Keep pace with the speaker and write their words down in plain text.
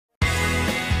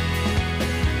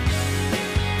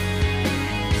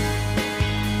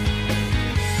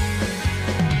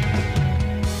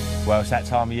Well, it's that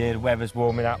time of year, the weather's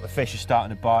warming up, the fish are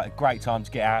starting to bite. A great time to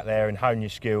get out there and hone your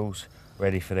skills,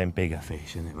 ready for them bigger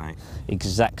fish, isn't it, mate?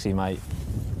 Exactly, mate.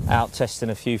 Out testing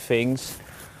a few things.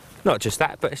 Not just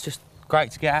that, but it's just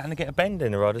great to get out and get a bend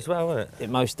in the rod as well, isn't it? It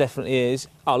most definitely is.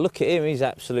 Oh, look at him, he's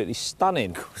absolutely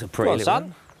stunning. It's a pretty little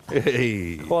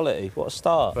son. Quality, what a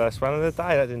start. First one of the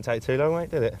day, that didn't take too long,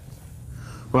 mate, did it?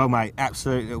 Well, mate,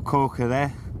 absolute little corker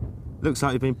there. Looks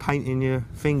like you've been painting your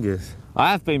fingers.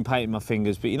 I have been painting my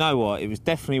fingers, but you know what? It was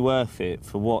definitely worth it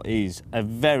for what is a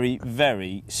very,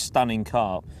 very stunning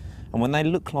carp. And when they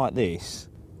look like this,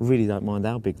 I really don't mind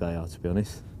how big they are, to be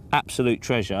honest. Absolute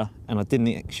treasure, and I didn't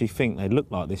actually think they'd look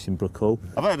like this in Brook Hall.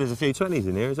 I've heard there's a few 20s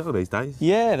in here as well these days.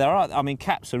 Yeah, there are. I mean,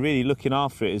 Caps are really looking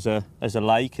after it as a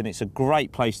lake, and it's a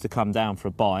great place to come down for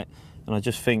a bite. And I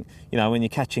just think, you know, when you're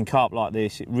catching carp like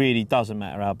this, it really doesn't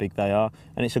matter how big they are.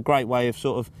 And it's a great way of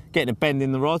sort of getting a bend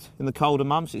in the rod in the colder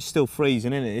months. It's still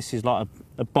freezing, isn't it? This is like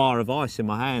a bar of ice in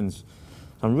my hands.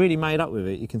 I'm really made up with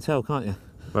it, you can tell, can't you?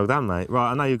 Well done, mate.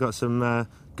 Right, I know you've got some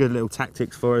good little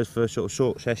tactics for us for sort of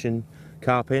short session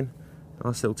carping.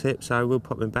 Nice little tip, so we'll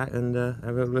pop them back and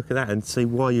have a look at that and see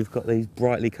why you've got these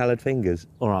brightly coloured fingers.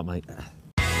 All right, mate.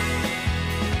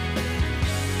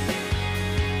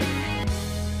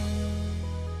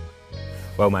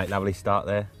 Well, mate, lovely start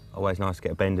there. Always nice to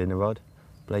get a bend in the rod.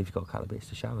 I believe you've got a couple of bits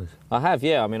to show us. I have,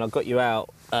 yeah. I mean, I got you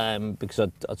out because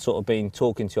I'd sort of been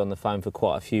talking to you on the phone for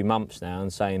quite a few months now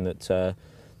and saying that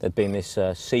there'd been this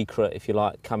secret, if you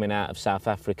like, coming out of South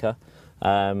Africa.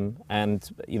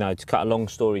 And, you know, to cut a long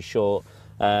story short,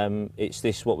 it's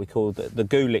this, what we call the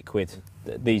goo liquid.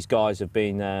 These guys have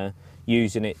been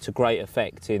using it to great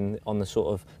effect on the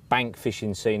sort of bank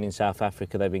fishing scene in South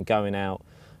Africa. They've been going out.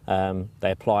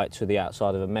 They apply it to the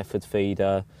outside of a method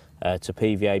feeder, to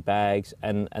PVA bags,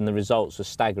 and the results are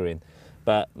staggering.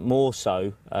 But more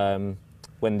so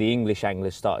when the English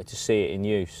anglers started to see it in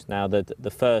use. Now,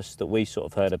 the first that we sort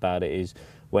of heard about it is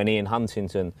when Ian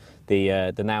Huntington,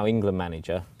 the now England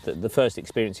manager, the first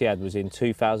experience he had was in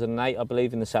 2008, I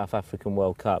believe, in the South African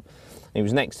World Cup. And he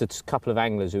was next to a couple of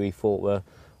anglers who he thought were,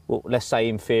 well, let's say,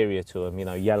 inferior to him, you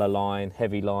know, yellow line,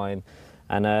 heavy line,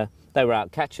 and they were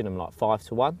out catching them like 5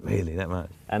 to 1. Really, that much?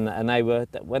 And they were,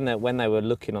 when they were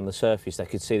looking on the surface, they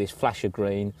could see this flash of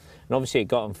green, and obviously it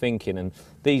got them thinking. And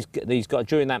these guys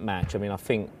during that match, I mean, I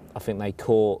think they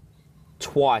caught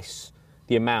twice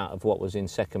the amount of what was in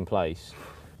second place.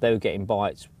 They were getting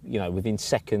bites, you know, within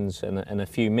seconds and a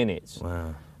few minutes.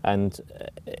 Wow. And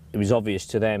it was obvious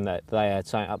to them that they had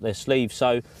something up their sleeve.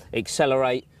 So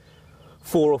accelerate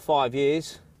 4 or 5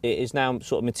 years. It is now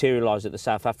sort of materialised that the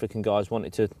South African guys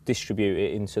wanted to distribute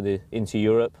it into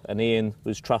Europe, and Ian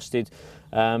was trusted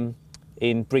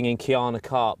in bringing Kiana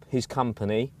Carp, his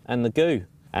company, and the goo.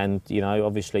 And you know,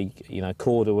 obviously, you know,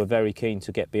 Korda were very keen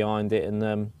to get behind it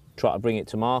and try to bring it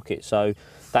to market. So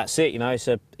that's it. You know, it's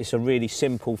a really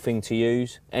simple thing to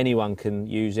use. Anyone can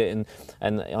use it,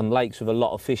 and on lakes with a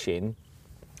lot of fishing,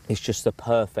 it's just the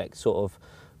perfect sort of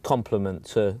complement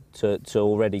to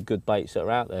already good baits that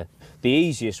are out there. The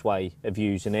easiest way of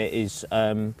using it is,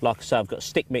 like I say, I've got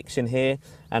stick mix in here,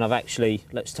 and I've actually,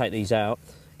 let's take these out.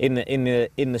 In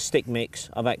the stick mix,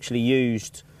 I've actually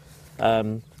used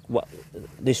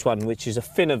this one, which is a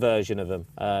thinner version of them,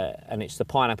 and it's the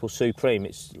Pineapple Supreme.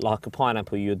 It's like a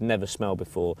pineapple you'd never smell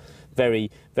before. Very,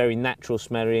 very natural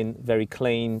smelling, very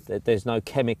clean. There's no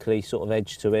chemically sort of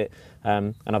edge to it,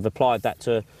 and I've applied that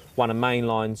to one of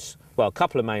Mainline's. Well, a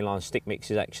couple of mainline stick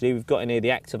mixes actually. We've got in here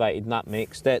the activated nut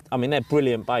mix. I mean, they're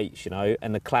brilliant baits, you know,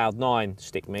 and the Cloud 9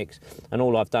 stick mix. And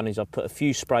all I've done is I've put a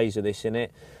few sprays of this in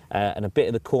it and a bit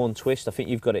of the corn twist. I think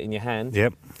you've got it in your hand.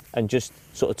 Yep. And just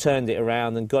sort of turned it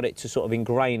around and got it to sort of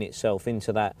ingrain itself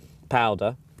into that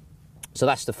powder. So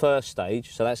that's the first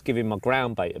stage. So that's giving my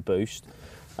ground bait a boost.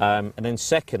 And then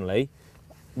secondly,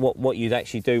 what you'd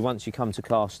actually do once you come to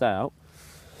cast out,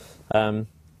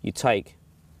 you take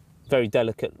very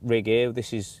delicate rig here.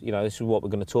 This is, you know, this is what we're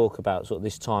going to talk about sort of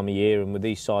this time of year and with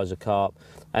these size of carp,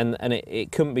 and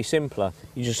it couldn't be simpler.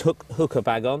 You just hook a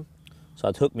bag on. So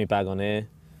I'd hook my bag on here.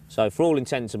 So for all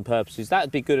intents and purposes,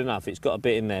 that'd be good enough. It's got a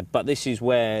bit in there, but this is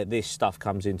where this stuff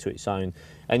comes into its own,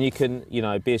 and you can, you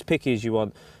know, be as picky as you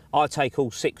want. I take all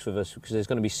 6 with us because there's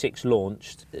going to be 6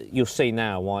 launched. You'll see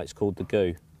now why it's called the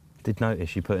goo. Did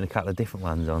notice you putting a couple of different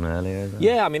ones on earlier.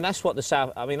 Yeah, I mean that's what that's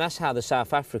how the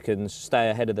South Africans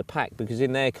stay ahead of the pack, because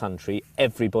in their country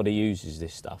everybody uses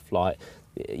this stuff. Like,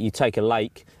 you take a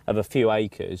lake of a few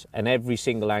acres and every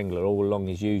single angler all along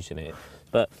is using it.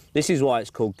 But this is why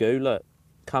it's called goo. Look,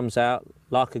 comes out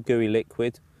like a gooey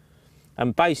liquid,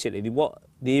 and basically what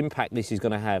the impact this is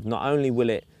going to have, not only will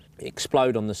it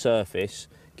explode on the surface,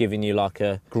 giving you like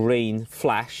a green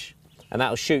flash, and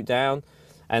that'll shoot down.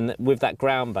 And with that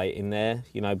ground bait in there,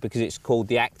 you know, because it's called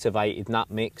the activated nut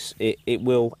mix, it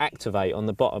will activate on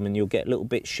the bottom, and you'll get little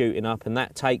bits shooting up, and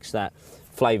that takes that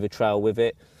flavour trail with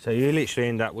it. So you literally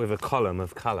end up with a column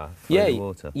of colour through the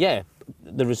water. Yeah,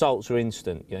 the results are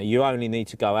instant. You know, you only need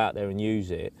to go out there and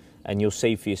use it, and you'll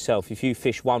see for yourself. If you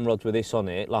fish one rod with this on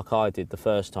it, like I did the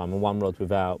first time, and one rod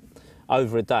without,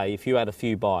 over a day, if you had a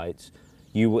few bites,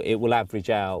 it will average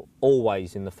out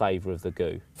always in the favour of the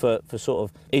goo. For sort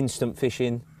of instant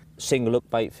fishing, single hook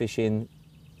bait fishing,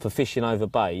 for fishing over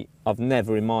bait, I've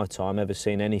never in my time ever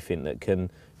seen anything that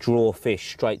can draw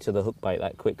fish straight to the hook bait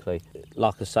that quickly.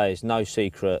 Like I say, it's no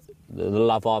secret the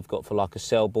love I've got for like a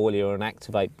cell boilie or an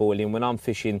activate boilie. And when I'm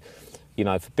fishing, you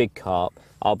know, for big carp,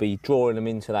 I'll be drawing them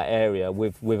into that area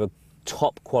with a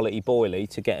top quality boilie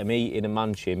to get them eating and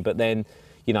munching. But then,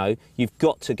 you know, you've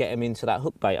got to get them into that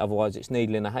hook bait, otherwise it's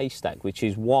needle in a haystack, which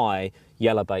is why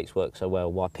yellow baits work so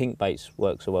well, why pink baits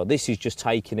work so well. This is just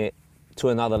taking it to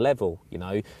another level, you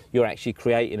know. You're actually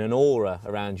creating an aura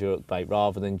around your hook bait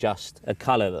rather than just a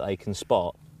colour that they can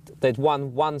spot. They'd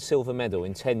won one silver medal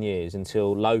in 10 years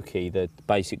until Loki,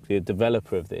 basically the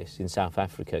developer of this in South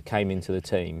Africa, came into the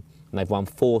team, and they've won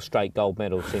 4 straight gold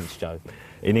medals since, Joe.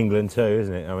 In England too,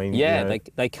 isn't it? I mean, yeah, you know...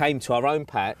 they came to our own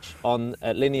patch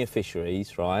at Linear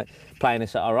Fisheries, right, playing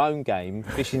us at our own game,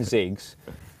 fishing zigs,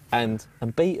 and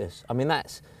beat us. I mean,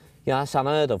 that's, you know, that's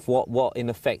unheard of. What in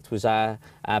effect was our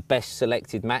best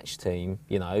selected match team,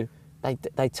 you know,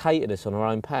 they tated us on our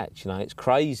own patch, you know, it's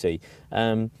crazy.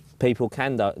 People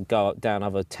can go down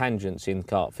other tangents in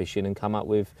carp fishing and come up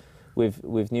with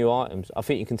new items. I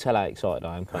think you can tell how excited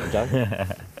I am, can't you,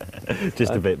 Joe?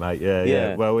 Just a bit, mate.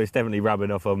 Yeah. Well, it's definitely rubbing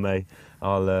off on me.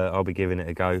 I'll be giving it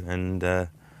a go, and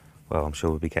well, I'm sure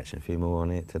we'll be catching a few more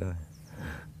on it today.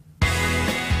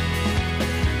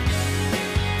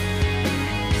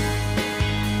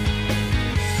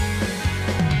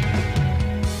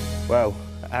 Well,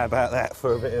 how about that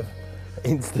for a bit of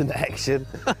instant action?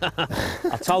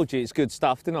 I told you it's good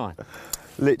stuff, didn't I?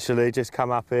 Literally just come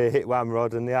up here, hit one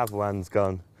rod and the other one's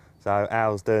gone. So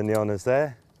Al's doing the honours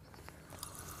there.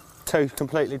 2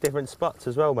 completely different spots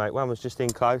as well, mate. One was just in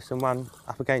close and one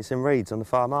up against some reeds on the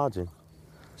far margin.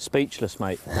 Speechless,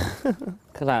 mate. Look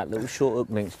at that, little short hook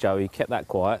links, Joey. Kept that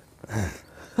quiet.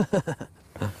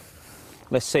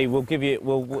 Let's see, we'll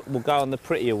go on the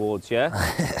pretty awards,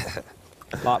 yeah?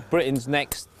 Like Britain's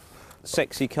next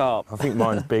sexy carp. I think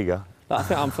mine's bigger. I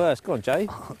think I'm first. Go on, Jay.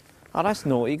 Oh, that's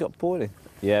naughty. You got boiling.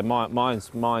 Yeah, mine's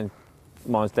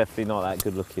definitely not that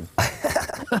good looking.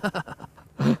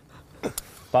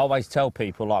 But I always tell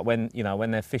people, like, when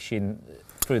they're fishing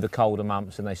through the colder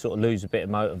months and they sort of lose a bit of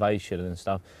motivation and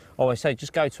stuff, I always say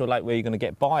just go to a lake where you're going to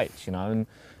get bites, you know,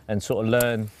 and sort of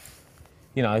learn,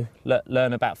 you know,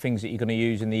 learn about things that you're going to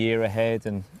use in the year ahead.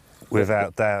 And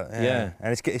without doubt, yeah.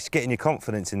 And it's getting your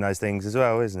confidence in those things as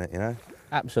well, isn't it? You know.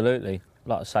 Absolutely.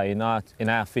 Like I say, in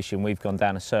our fishing, we've gone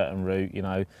down a certain route, you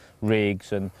know,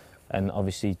 rigs and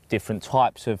obviously different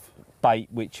types of bait,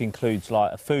 which includes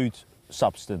like a food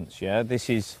substance. Yeah, this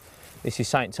is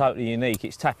something totally unique.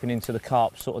 It's tapping into the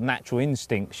carp's sort of natural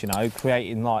instincts, you know,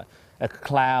 creating like a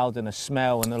cloud and a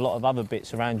smell and a lot of other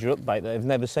bits around your hook bait that they've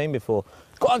never seen before.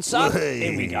 Go on, son.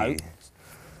 Here we go.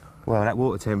 Well, that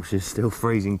water temperature is still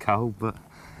freezing cold, but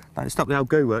don't stop the old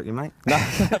goo working, mate. No,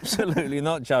 absolutely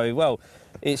not, Joey. Well,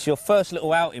 it's your first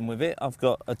little outing with it. I've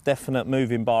got a definite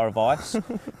moving bar of ice.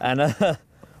 And, well,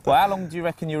 how long do you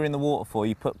reckon you were in the water for?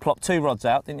 You plopped 2 rods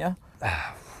out, didn't you?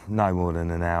 No more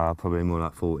than an hour, probably more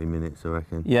like 40 minutes, I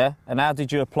reckon. Yeah, and how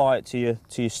did you apply it to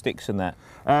your sticks and that?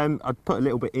 I'd put a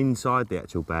little bit inside the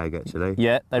actual bag, actually.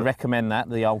 Yeah, they recommend that,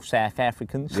 the old South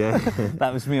Africans. Yeah.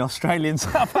 That was me, Australian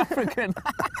South African.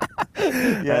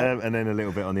 Yeah. And then a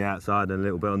little bit on the outside and a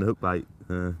little bit on the hook bait.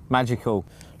 Magical.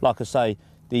 Like I say,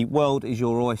 the world is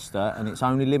your oyster and it's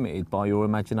only limited by your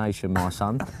imagination, my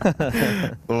son.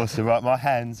 Awesome, right, my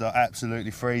hands are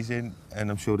absolutely freezing and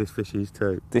I'm sure this fish is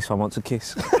too. This one wants a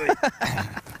kiss.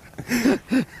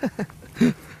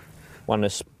 One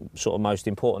of the sort of most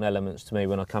important elements to me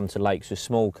when I come to lakes with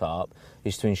small carp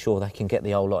is to ensure they can get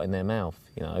the whole lot in their mouth,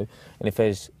 you know. And if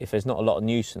there's not a lot of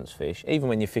nuisance fish, even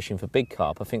when you're fishing for big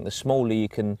carp, I think the smaller you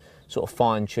can sort of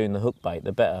fine-tune the hook bait,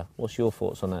 the better. What's your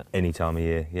thoughts on that? Any time of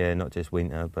year, yeah, not just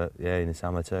winter, but yeah, in the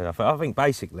summer too. I think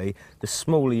basically the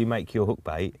smaller you make your hook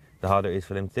bait, the harder it is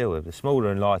for them to deal with. The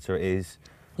smaller and lighter it is.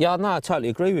 Yeah, no, I totally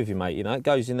agree with you, mate. You know, it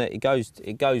goes in there, it goes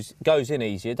in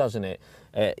easier, doesn't it?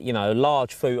 You know, a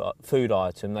large food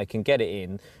item, they can get it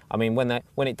in. I mean, when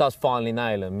it does finally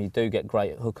nail them, you do get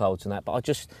great hook holds and that. But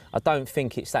I don't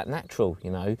think it's that natural.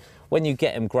 You know, when you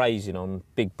get them grazing on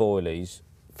big boilies,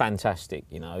 fantastic.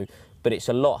 You know, but it's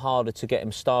a lot harder to get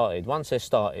them started. Once they're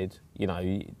started, you know,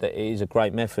 it is a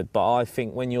great method. But I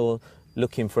think when you're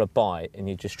looking for a bite and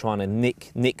you're just trying to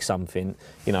nick something,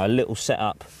 you know, a little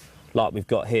setup like we've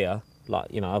got here,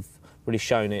 like, you know, I've really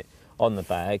shown it on the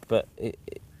bag, but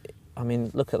I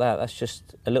mean, look at that. That's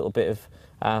just a little bit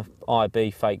of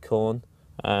IB fake corn.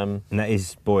 And that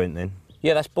is buoyant then?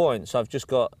 Yeah, that's buoyant. So I've just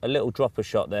got a little dropper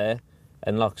shot there,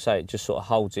 and like I say, it just sort of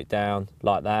holds it down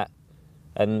like that,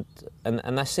 and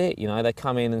that's it. You know, they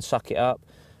come in and suck it up,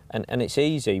 and it's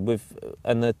easy with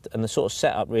and the sort of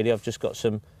setup really. I've just got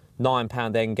some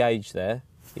 9-pound end gauge there.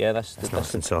 Yeah, that's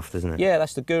nice and soft, isn't it? Yeah,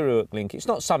 that's the Guru hook link. It's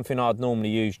not something I'd normally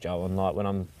use, Joe, on like when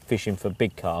I'm fishing for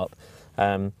big carp.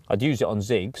 I'd use it on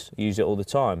zigs, use it all the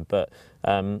time, but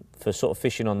for sort of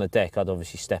fishing on the deck, I'd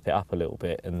obviously step it up a little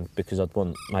bit, and because I'd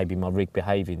want maybe my rig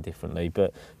behaving differently.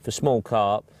 But for small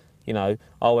carp, you know,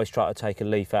 I always try to take a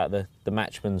leaf out of the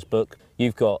Matchman's book.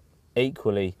 You've got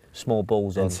equally small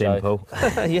balls on, and simple.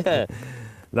 Yeah.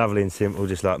 Lovely and simple,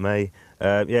 just like me.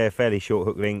 Yeah, fairly short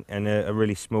hook link and a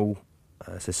really small,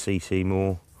 it's a CC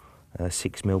more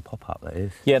 6mm pop-up, that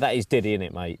is. Yeah, that is diddy, isn't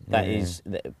it, mate? That Yeah. is.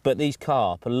 But these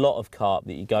carp, a lot of carp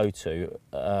that you go to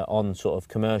on sort of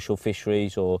commercial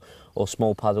fisheries or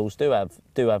small puddles do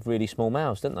have really small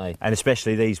mouths, don't they? And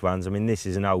especially these ones. I mean, this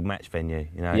is an old match venue,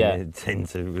 you know. Yeah. They tend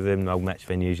to, with them old match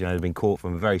venues, you know, they've been caught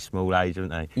from a very small age, haven't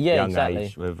they? Yeah, Young exactly.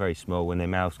 age, they're very small, when their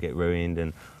mouths get ruined,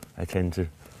 and they tend to.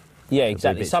 Yeah, be a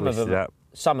exactly. bit Some of twisted them. up.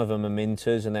 Some of them are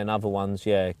minters, and then other ones,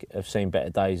 yeah, have seen better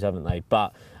days, haven't they?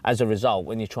 But as a result,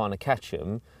 when you're trying to catch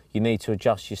them, you need to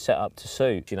adjust your setup to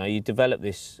suit. You know, you developed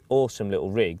this awesome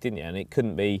little rig, didn't you? And it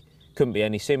couldn't be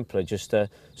any simpler. Just a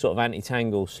sort of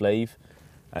anti-tangle sleeve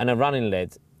and a running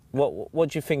lead. What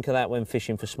do you think of that when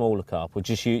fishing for smaller carp? Or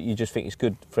you just think it's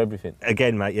good for everything?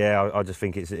 Again, mate, yeah, I just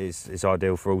think it's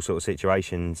ideal for all sorts of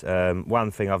situations. One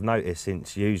thing I've noticed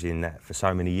since using that for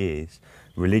so many years,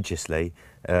 religiously,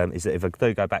 is that if I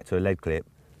do go back to a lead clip,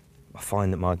 I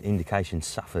find that my indication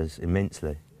suffers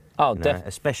immensely. Oh, You know, definitely.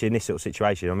 especially in this sort of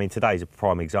situation. I mean, today's a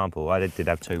prime example. I did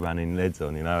have 2 running leads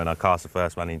on, you know, and I cast the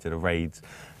first one into the reeds,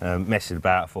 messing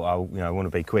about, thought, I want to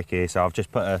be quick here, so I've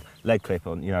just put a lead clip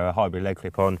on, you know, a hybrid lead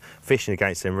clip on, fishing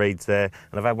against them reeds there,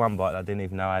 and I've had one bite that I didn't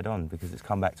even know I had on because it's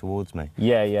come back towards me.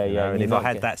 Yeah. You know, and you if I might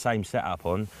had get- that same setup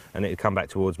on and it had come back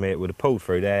towards me, it would have pulled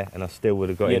through there and I still would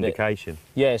have got Yeah, indication.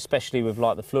 Yeah, especially with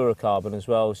like the fluorocarbon as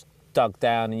well. It's dug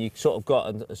down, and you sort of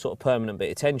got a sort of permanent bit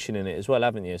of tension in it as well,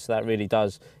 haven't you? So that really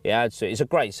does, it adds to it. It's a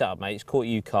great setup, mate. It's caught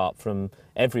you carp from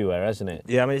everywhere, hasn't it?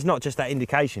 Yeah, I mean, it's not just that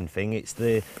indication thing, it's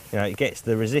the, you know, it gets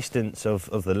the resistance of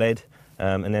the lead,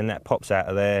 and then that pops out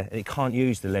of there. And it can't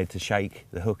use the lead to shake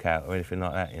the hook out or anything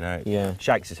like that, you know. It Yeah.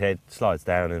 shakes its head, slides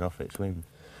down and off it swims.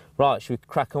 Right, should we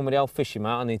crack on with the old fishing, mate?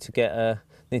 I need to get a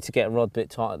rod a bit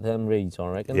tighter than reeds, I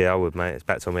reckon. Yeah, I would, mate. It's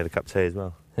about time we had a cup of tea as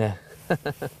well. Yeah.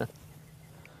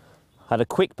 Had a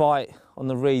quick bite on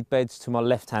the reed beds to my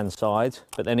left-hand side,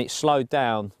 but then it slowed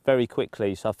down very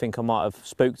quickly, so I think I might have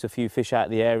spooked a few fish out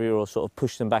of the area or sort of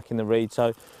pushed them back in the reed.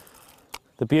 So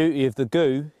the beauty of the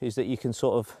goo is that you can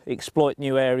sort of exploit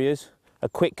new areas. A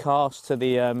quick cast to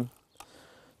the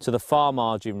far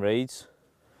margin reeds,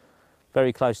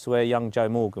 very close to where young Joe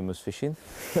Morgan was fishing.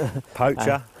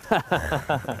 Poacher.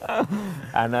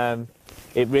 And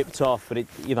it ripped off, but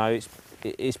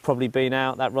it's probably been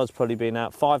out, that rod's probably been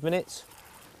out 5 minutes.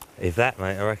 If that,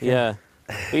 mate, I reckon. Yeah.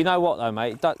 But you know what though,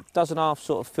 mate, it doesn't half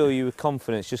sort of fill you with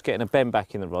confidence just getting a bend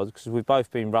back in the rod, because we've both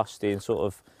been rusty and sort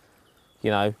of, you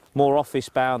know, more office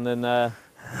bound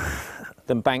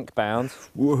than bank bound.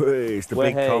 Woo, it's the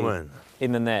big Way common.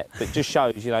 in the net. But it just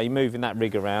shows, you know, you're moving that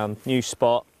rig around, new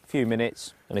spot, a few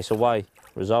minutes, and it's away.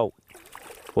 Result.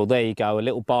 Well, there you go, a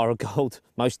little bar of gold.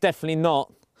 Most definitely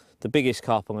not the biggest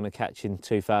carp I'm going to catch in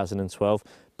 2012,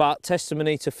 but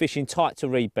testimony to fishing tight to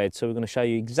reed bed, so we're going to show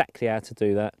you exactly how to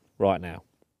do that right now.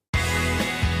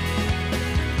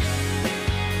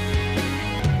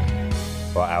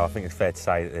 Right, Al, I think it's fair to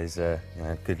say that there's a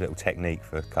good little technique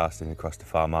for casting across the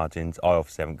far margins. I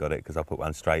obviously haven't got it because I put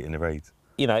one straight in the reeds.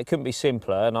 You know, it couldn't be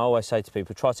simpler, and I always say to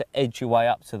people, try to edge your way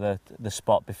up to the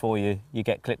spot before you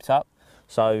get clipped up.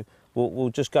 So we'll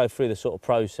just go through the sort of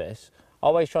process. I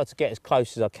always try to get as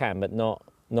close as I can, but not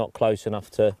close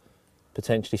enough to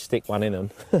potentially stick one in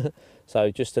them. So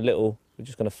just a little, we're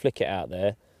just going to flick it out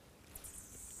there.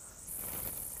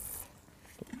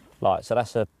 Like, so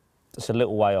that's a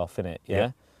little way off, isn't it?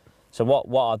 Yeah. So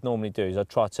what I'd normally do is I'd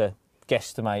try to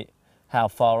guesstimate how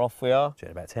far off we are.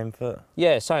 About 10 foot.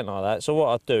 Yeah, something like that. So what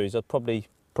I'd do is I'd probably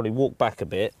walk back a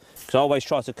bit, because I always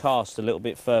try to cast a little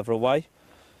bit further away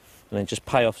and then just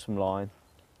pay off some line.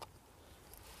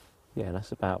 Yeah,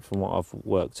 that's about from what I've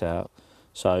worked out.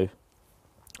 So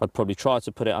I'd probably try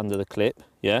to put it under the clip,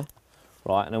 yeah?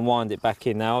 Right, and then wind it back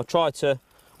in. Now, I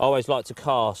always like to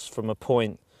cast from a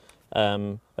point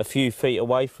a few feet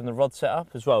away from the rod setup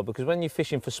as well, because when you're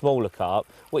fishing for smaller carp,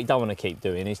 what you don't want to keep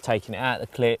doing is taking it out of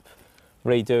the clip,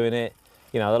 redoing it.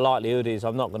 You know, the likelihood is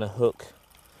I'm not going to hook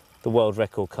the world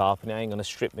record carp and it ain't going to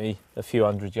strip me a few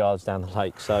 100 yards down the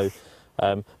lake. So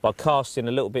by casting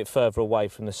a little bit further away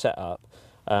from the setup,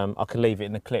 I can leave it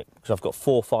in the clip because I've got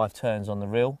 4 or 5 turns on the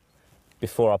reel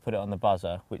before I put it on the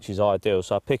buzzer, which is ideal.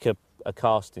 So I pick a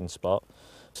casting spot.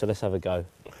 So let's have a go.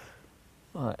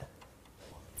 Right.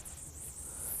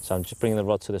 So I'm just bringing the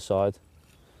rod to the side.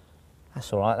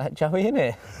 That's all right, that, Joey, isn't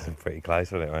it? Pretty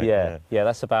close, wasn't it, mate? Yeah,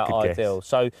 that's about Good ideal. guess.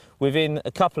 So within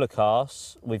a couple of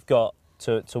casts, we've got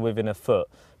to within a foot.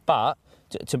 But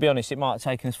to be honest, it might have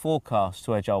taken us 4 casts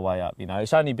to edge our way up. You know,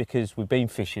 it's only because we've been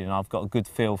fishing and I've got a good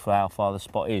feel for how far the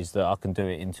spot is that I can do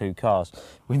it in 2 casts.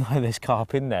 We know there's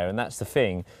carp in there, and that's the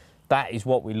thing. That is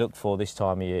what we look for this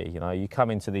time of year. You know, you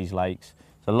come into these lakes,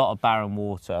 there's a lot of barren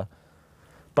water,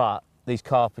 but these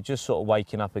carp are just sort of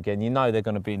waking up again. You know they're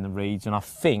going to be in the reeds, and I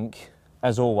think,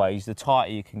 as always, the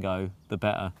tighter you can go, the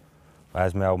better.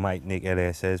 As my old mate Nick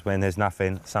Elliott says, when there's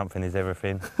nothing, something is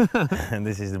everything. And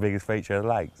this is the biggest feature of the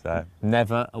lake, so.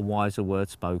 Never a wiser word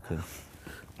spoken.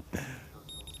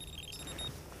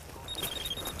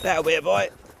 That'll be a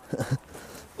bite.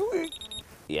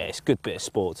 Yeah, it's a good bit of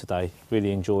sport today.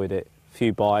 Really enjoyed it. A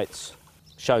few bites.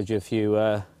 Showed you a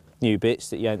few new bits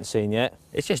that you hadn't seen yet.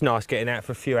 It's just nice getting out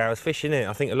for a few hours fishing, isn't it?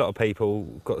 I think a lot of people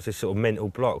got this sort of mental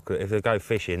block that if they go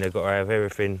fishing, they've got to have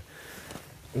everything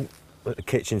at the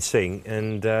kitchen sink,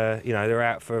 and you know, they're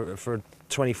out for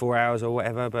 24 hours or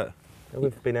whatever. But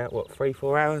we've been out, what,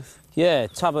 3-4 hours? Yeah,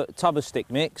 tub of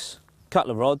stick mix,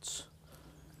 couple of rods,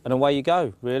 and away you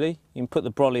go. Really, you can put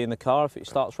the brolly in the car. If it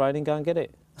starts raining, go and get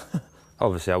it.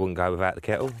 Obviously, I wouldn't go without the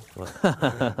kettle.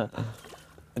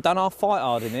 Don't half fight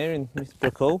hard in here in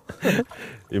Brookall.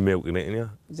 You're milking it,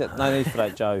 aren't you? No need for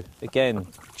that, Joe. Again,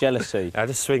 jealousy. I'll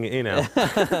just swing it in now.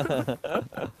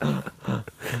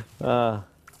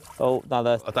 Oh,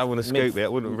 no, I don't want to scoop it. I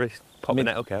wouldn't risk popping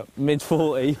that hook out.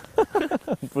 Mid-40.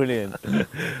 Brilliant.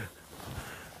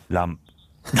 Lump.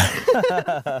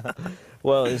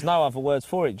 Well, there's no other words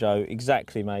for it, Joe.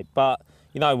 Exactly, mate. But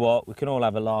you know what? We can all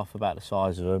have a laugh about the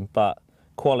size of them, but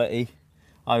quality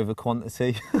over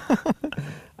quantity.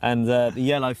 And the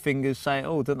yellow fingers say it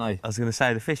all, don't they? I was going to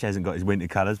say the fish hasn't got his winter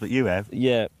colours, but you have.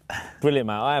 Yeah, brilliant,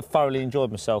 mate. I have thoroughly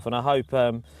enjoyed myself, and I hope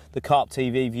the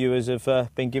Carp-TV viewers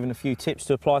have been given a few tips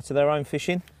to apply to their own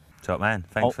fishing. Top man,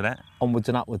 thanks for that. Onwards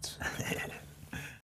and upwards.